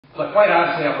But quite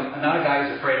honestly, I'm not a guy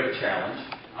who's afraid of a challenge.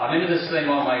 I'm into this thing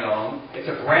on my own. It's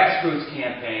a grassroots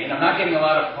campaign. I'm not getting a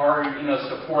lot of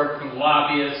support from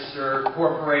lobbyists or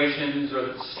corporations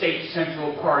or the state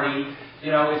central party.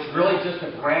 It's really just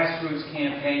a grassroots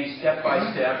campaign, step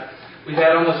by step. We've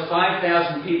had almost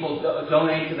 5,000 people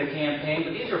donate to the campaign,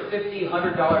 but these are $50,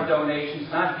 $100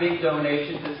 donations, not big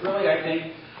donations. It's really, I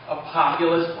think, a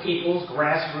populist, people's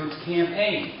grassroots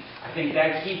campaign. I think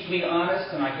that keeps me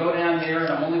honest, and I go down there,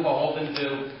 and I'm only beholden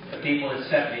to the people that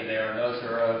sent me there, and those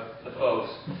are the folks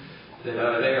that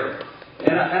are there.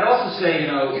 And I'd also say,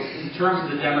 in terms of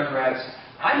the Democrats,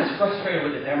 I'm as frustrated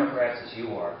with the Democrats as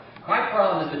you are. My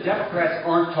problem is the Democrats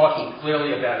aren't talking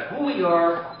clearly about who we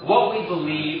are, what we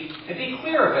believe, and be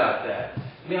clear about that.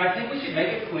 I think we should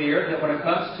make it clear that when it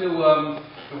comes to the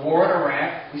war in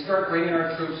Iraq, we start bringing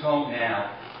our troops home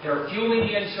now. They're fueling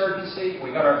the insurgency. We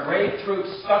got our brave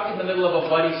troops stuck in the middle of a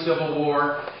bloody civil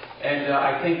war, and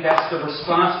I think that's the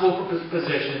responsible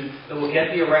position that will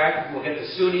get the Iraq, will get the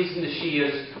Sunnis and the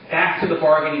Shias back to the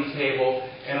bargaining table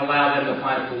and allow them to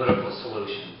find a political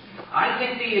solution. I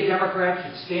think the Democrats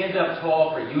should stand up tall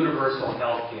for universal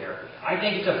health care. I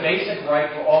think it's a basic right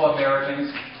for all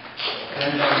Americans.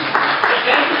 And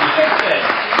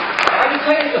I can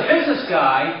tell you as a business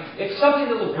guy, it's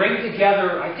something that will bring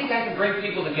together, I think I can bring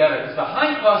people together, because the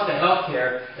high cost of health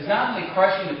care is not only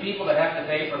crushing the people that have to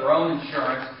pay for their own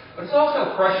insurance, but it's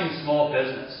also crushing small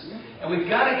business. And we've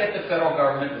got to get the federal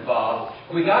government involved.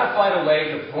 We've got to find a way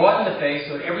to broaden the base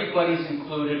so that everybody's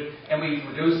included, and we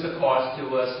reduce the cost to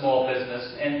small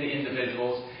business and to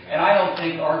individuals. And I don't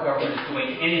think our government is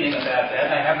doing anything about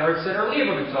that. I haven't heard Senator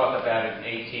Lieberman talk about it in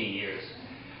 18 years.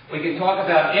 We can talk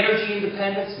about energy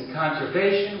independence and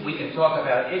conservation. We can talk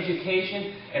about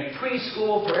education and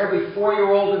preschool for every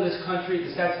 4-year-old in this country,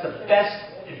 because that's the best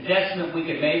investment we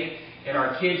can make in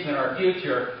our kids and our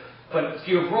future. But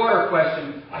to your broader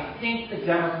question, I think the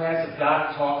Democrats have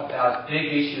got to talk about big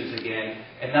issues again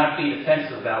and not be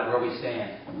defensive about where we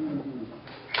stand.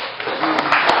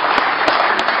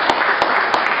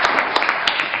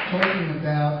 Talking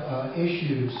about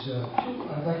issues,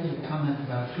 I'd like you to comment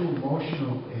about 2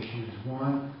 emotional issues.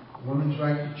 One, women's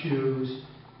right to choose,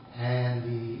 and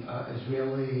the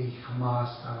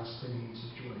Israeli-Hamas-Palestinian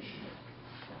situation.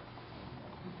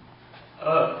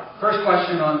 First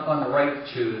question on the right to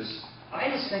choose. I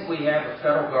just think we have a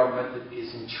federal government that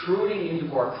is intruding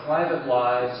into our private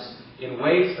lives in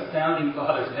ways the Founding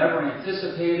Fathers never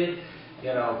anticipated,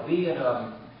 be it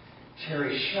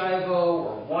Terry Schiavo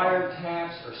or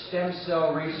wiretaps or stem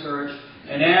cell research.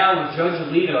 And now with Judge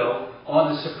Alito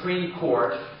on the Supreme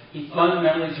Court, he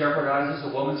fundamentally jeopardizes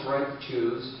a woman's right to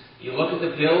choose. You look at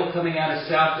the bill coming out of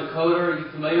South Dakota. Are you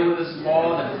familiar with this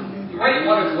law? It's right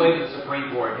on its way to the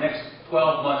Supreme Court. Next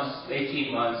 12 months,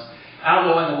 18 months,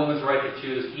 outlawing a woman's right to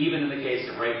choose, even in the case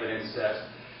of rape and incest.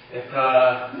 If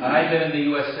I'd been in the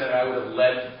U.S. Senate, I would have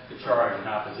led the charge in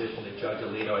opposition to Judge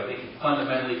Alito. I think he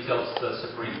fundamentally tilts the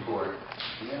Supreme Court. Let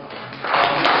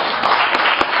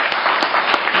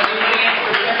me answer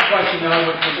the second question, though,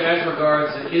 which is as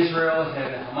regards to Israel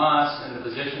and Hamas and the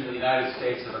position of the United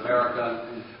States of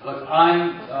America. Look,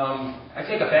 I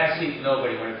take a backseat to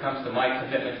nobody when it comes to my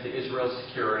commitment to Israel's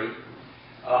security.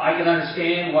 I can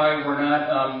understand why we're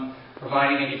not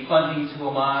providing any funding to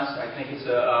Hamas. I think it's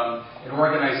an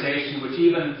organization which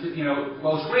even,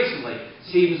 most recently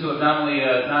seems to have not only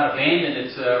not abandoned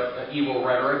its evil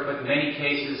rhetoric, but in many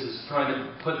cases is trying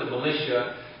to put the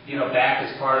militia, back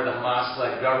as part of the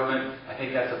Hamas-led government. I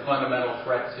think that's a fundamental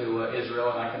threat to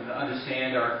Israel, and I can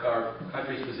understand our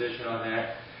country's position on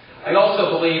that. I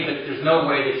also believe that there's no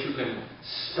way that you can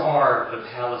starve the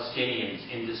Palestinians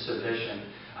into submission.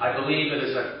 I believe that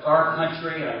as our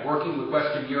country, and I'm working with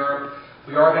Western Europe,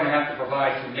 we are going to have to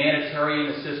provide humanitarian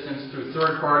assistance through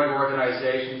third-party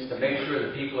organizations to make sure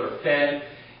that people are fed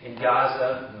in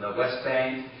Gaza and the West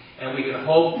Bank. And we can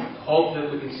hope that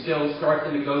we can still start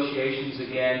the negotiations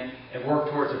again and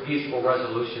work towards a peaceful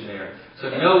resolution there. So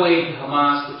no aid to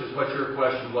Hamas, which is what your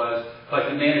question was, but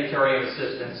humanitarian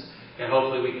assistance, and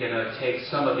hopefully we can take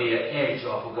some of the edge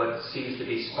off of what seems to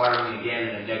be spiraling again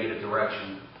in a negative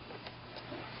direction.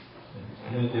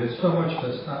 There's so much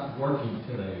that's not working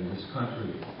today in this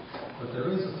country, but there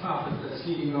is a topic that's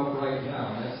heating up right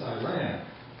now, and that's Iran.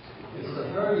 It's a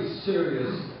very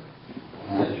serious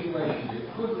situation. It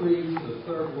could lead to the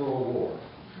Third World War,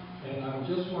 and I'm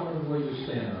just wondering where you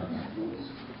stand on that.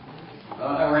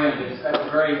 Iran,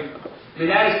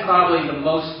 that is probably the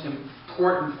most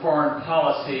important foreign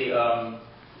policy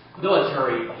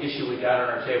military issue we got on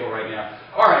our table right now.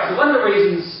 All right, so one of the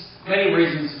reasons, many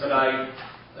reasons that I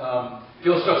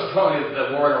feels so strongly that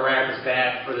the war in Iraq is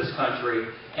bad for this country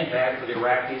and bad for the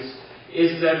Iraqis,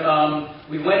 is that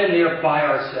we went in there by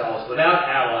ourselves, without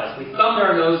allies. We thumbed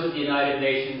our nose at the United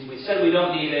Nations. We said we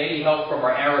don't need any help from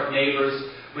our Arab neighbors.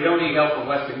 We don't need help from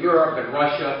Western Europe and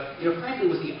Russia. You know, frankly,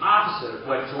 it was the opposite of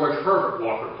what George Herbert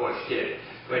Walker Bush did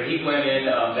when he went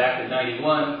in back in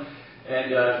 '91,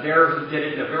 and there he did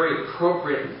it in a very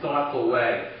appropriate and thoughtful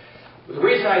way. The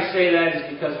reason I say that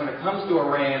is because when it comes to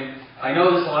Iran, I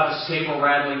know there's a lot of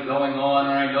saber-rattling going on,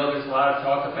 and I know there's a lot of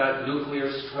talk about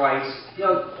nuclear strikes. You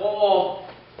know, all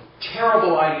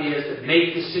terrible ideas that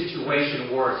make the situation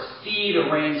worse, feed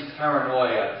Iran's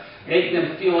paranoia, make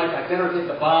them feel like I better get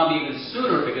the bomb even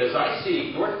sooner because I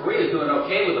see North Korea doing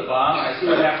okay with the bomb, and I see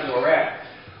what happened to Iraq.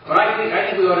 What I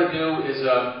think we ought to do is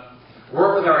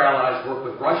work with our allies, work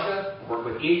with Russia, work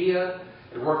with India,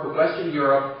 and work with Western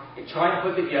Europe, and try to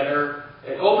put together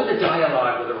and open the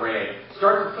dialogue with Iran.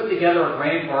 Start to put together a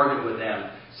grand bargain with them.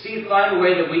 Find a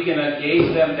way that we can engage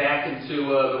them back into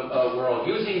the world,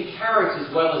 using carrots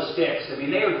as well as sticks. I mean,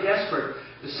 they are desperate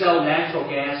to sell natural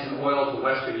gas and oil to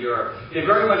Western Europe. They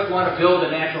very much want to build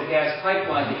a natural gas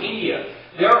pipeline to India.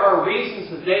 There are reasons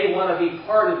that they want to be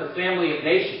part of the family of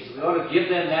nations. We ought to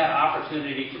give them that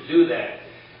opportunity to do that.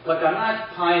 Look, I'm not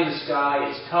pie in the sky.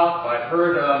 It's tough. I've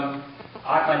heard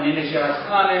Ahmadinejad's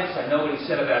comments. I know what he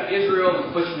said about Israel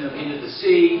and pushing them into the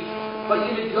sea. But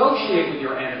you negotiate with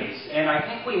your enemies, and I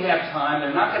think we have time.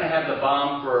 They're not going to have the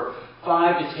bomb for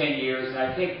 5 to 10 years, and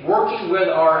I think working with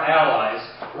our allies,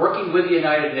 working with the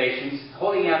United Nations,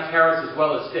 holding out carrots as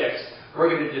well as sticks, we're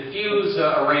going to defuse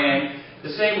Iran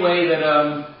the same way that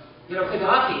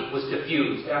Gaddafi was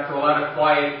defused after a lot of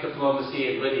quiet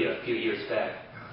diplomacy in Libya a few years back.